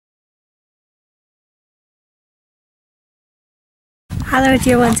Hello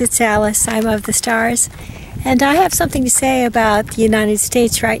dear ones, it's Alice. I'm of the stars, and I have something to say about the United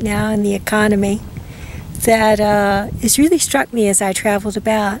States right now and the economy that has really struck me as I traveled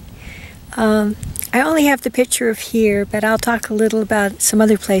about. I only have the picture of here, but I'll talk a little about some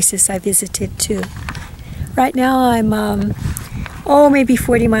other places I visited too. Right now I'm maybe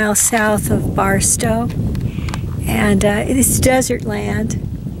 40 miles south of Barstow, and it is desert land.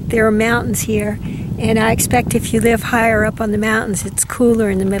 There are mountains here, and I expect if you live higher up on the mountains, it's cooler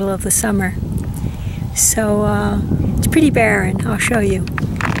in the middle of the summer. So it's pretty barren. I'll show you.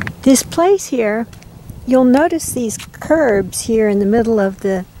 This place here, you'll notice these curbs here in the middle of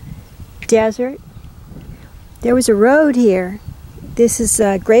the desert. There was a road here. This is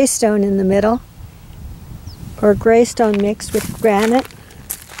graystone in the middle, or graystone mixed with granite.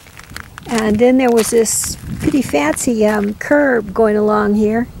 And then there was this pretty fancy curb going along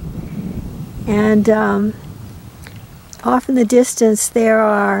here. And off in the distance there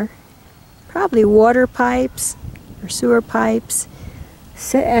are probably water pipes or sewer pipes,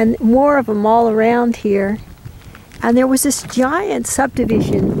 and more of them all around here. And there was this giant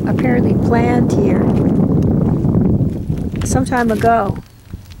subdivision apparently planned here some time ago.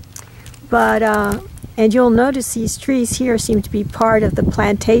 But and you'll notice these trees here seem to be part of the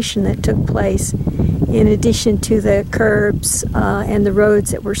plantation that took place, in addition to the curbs and the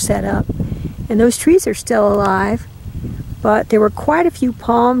roads that were set up. And those trees are still alive, but there were quite a few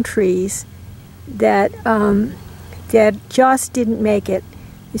palm trees that just didn't make it.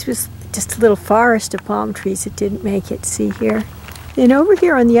 This was just a little forest of palm trees that didn't make it, see here. Then over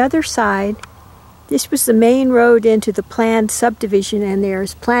here on the other side, this was the main road into the planned subdivision, and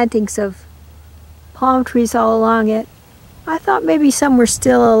there's plantings of palm trees all along it. I thought maybe some were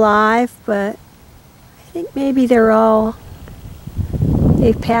still alive, but I think maybe they've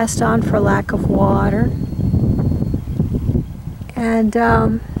passed on for lack of water. And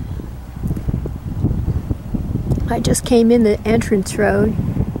I just came in the entrance road,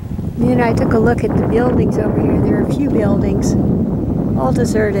 and then I took a look at the buildings over here. There are a few buildings, all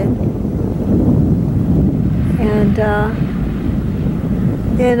deserted. And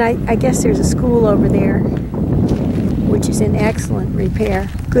then I guess there's a school over there, which is in excellent repair.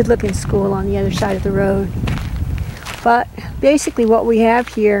 Good looking school on the other side of the road. But basically what we have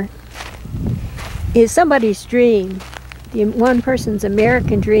here is somebody's dream. One person's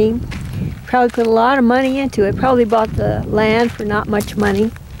American dream. Probably put a lot of money into it. Probably bought the land for not much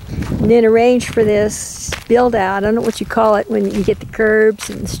money. And then arranged for this build out. I don't know what you call it when you get the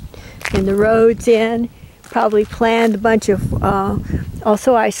curbs and the roads in. Probably planned a bunch of,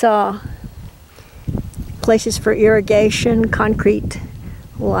 also I saw places for irrigation, concrete,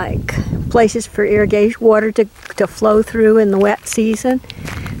 like places for irrigation, water to flow through in the wet season.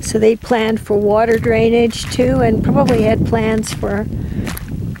 So they planned for water drainage too, and probably had plans for,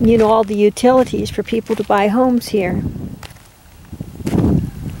 you know, all the utilities for people to buy homes here.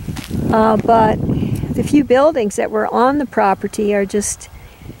 But the few buildings that were on the property are just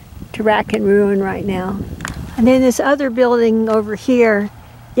to rack and ruin right now. And then this other building over here,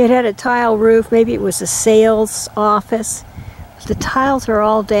 it had a tile roof. Maybe it was a sales office. The tiles are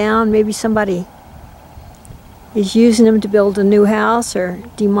all down. Maybe somebody is using them to build a new house or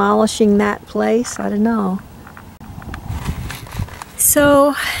demolishing that place. I don't know.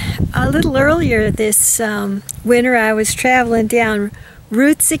 So a little earlier this winter I was traveling down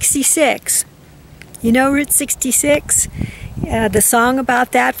Route 66. You know Route 66? The song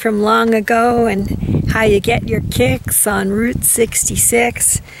about that from long ago, and how you get your kicks on Route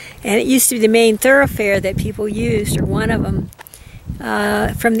 66. And it used to be the main thoroughfare that people used, or one of them,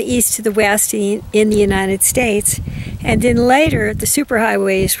 from the east to the west in the United States. And then later the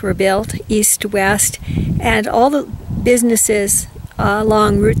superhighways were built east to west, and all the businesses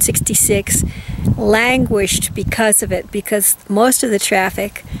along Route 66 languished because of it, because most of the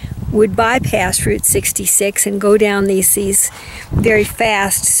traffic would bypass Route 66 and go down these very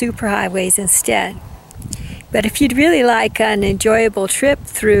fast superhighways instead. But if you'd really like an enjoyable trip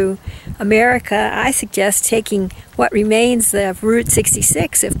through America, I suggest taking what remains of Route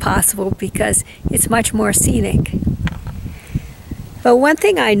 66 if possible, because it's much more scenic. But one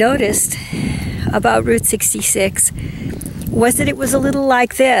thing I noticed about Route 66 was that it was a little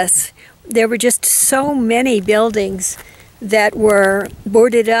like this. There were just so many buildings that were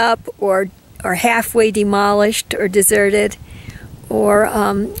boarded up or halfway demolished or deserted, or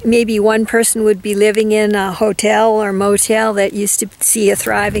maybe one person would be living in a hotel or motel that used to see a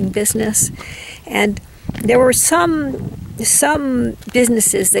thriving business. And there were some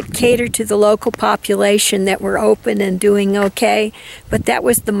businesses that catered to the local population that were open and doing okay, but that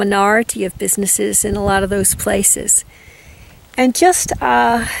was the minority of businesses in a lot of those places. And just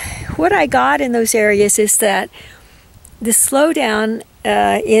what I got in those areas is that the slowdown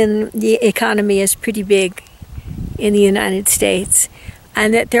in the economy is pretty big in the United States,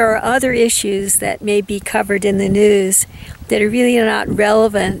 and that there are other issues that may be covered in the news that are really not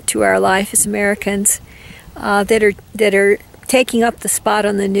relevant to our life as Americans, that are taking up the spot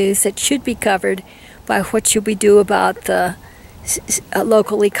on the news that should be covered by what should we do about the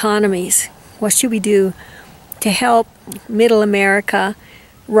local economies. What should we do to help Middle America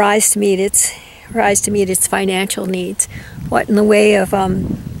rise to meet its financial needs? What in the way of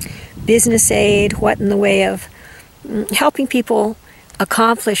business aid? What in the way of helping people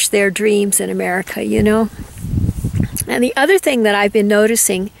accomplish their dreams in America, you know? And the other thing that I've been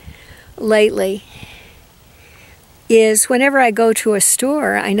noticing lately is whenever I go to a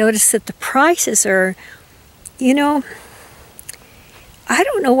store, I notice that the prices are, you know, I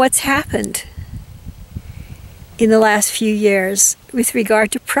don't know what's happened in the last few years with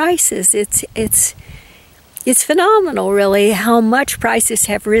regard to prices. It's phenomenal, really, how much prices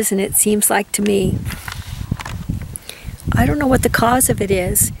have risen, it seems like to me. I don't know what the cause of it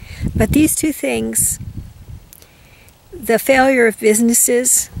is, but these two things, the failure of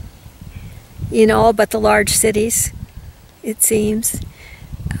businesses in all but the large cities, it seems,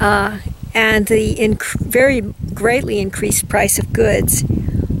 and the very greatly increased price of goods,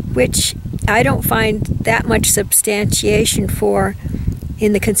 which I don't find that much substantiation for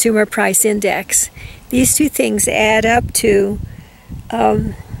in the Consumer Price Index. These two things add up to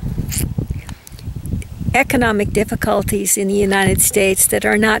economic difficulties in the United States that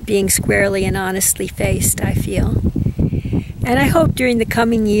are not being squarely and honestly faced, I feel. And I hope during the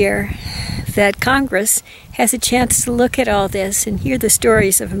coming year that Congress has a chance to look at all this and hear the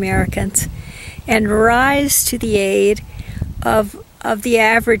stories of Americans and rise to the aid of the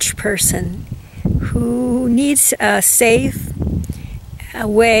average person who needs a safe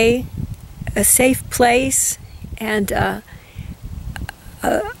way, a safe place, and a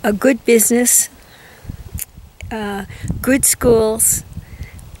good business, good schools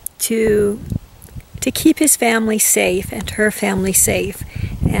to keep his family safe and her family safe,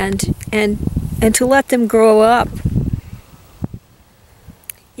 and to let them grow up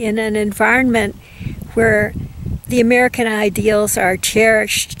in an environment where the American ideals are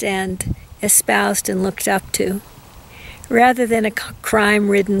cherished and espoused and looked up to, rather than a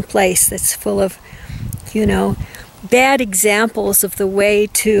crime-ridden place that's full of, you know, bad examples of the way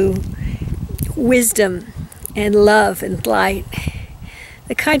to wisdom and love and light.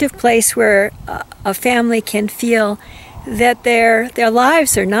 The kind of place where a family can feel that their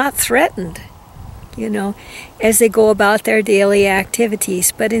lives are not threatened, you know, as they go about their daily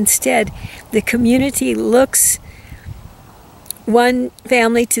activities, but instead the community looks one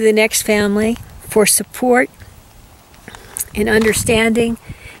family to the next family for support and understanding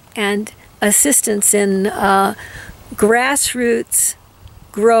and assistance in grassroots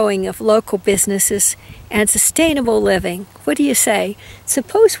growing of local businesses and sustainable living. What do you say?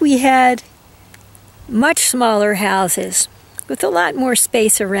 Suppose we had much smaller houses with a lot more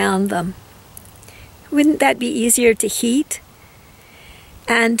space around them. Wouldn't that be easier to heat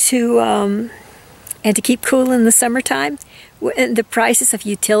and to keep cool in the summertime? Wouldn't the prices of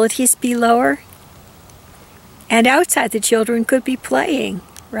utilities be lower? And outside the children could be playing,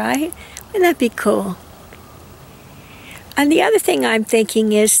 right? Wouldn't that be cool? And the other thing I'm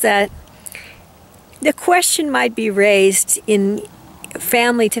thinking is that the question might be raised in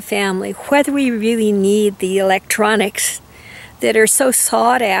family to family whether we really need the electronics that are so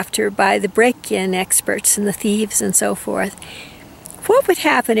sought after by the break-in experts and the thieves and so forth. What would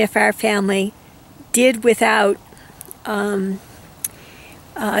happen if our family did without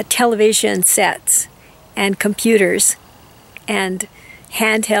television sets and computers and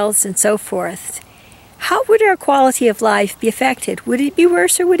handhelds and so forth? How would our quality of life be affected? Would it be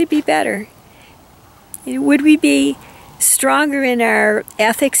worse or would it be better? Would we be stronger in our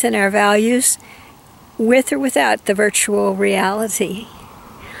ethics and our values with or without the virtual reality?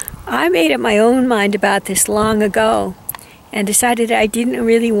 I made up my own mind about this long ago and decided I didn't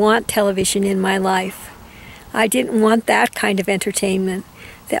really want television in my life. I didn't want that kind of entertainment,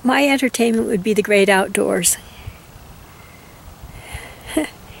 that my entertainment would be the great outdoors.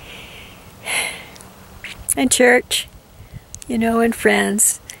 And church, you know, and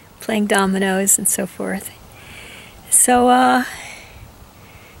friends, playing dominoes and so forth. So,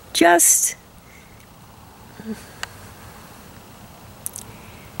 just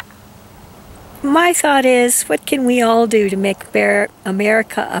my thought is, what can we all do to make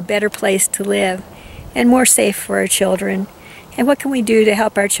America a better place to live and more safe for our children? And what can we do to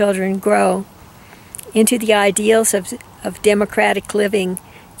help our children grow into the ideals of democratic living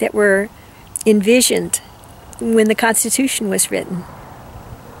that were envisioned when the Constitution was written.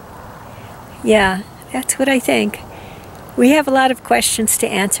 Yeah, that's what I think. We have a lot of questions to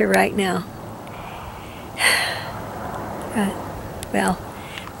answer right now. Well,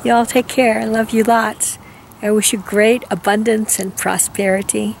 y'all take care. I love you lots. I wish you great abundance and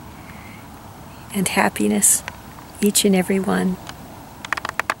prosperity and happiness, each and every one.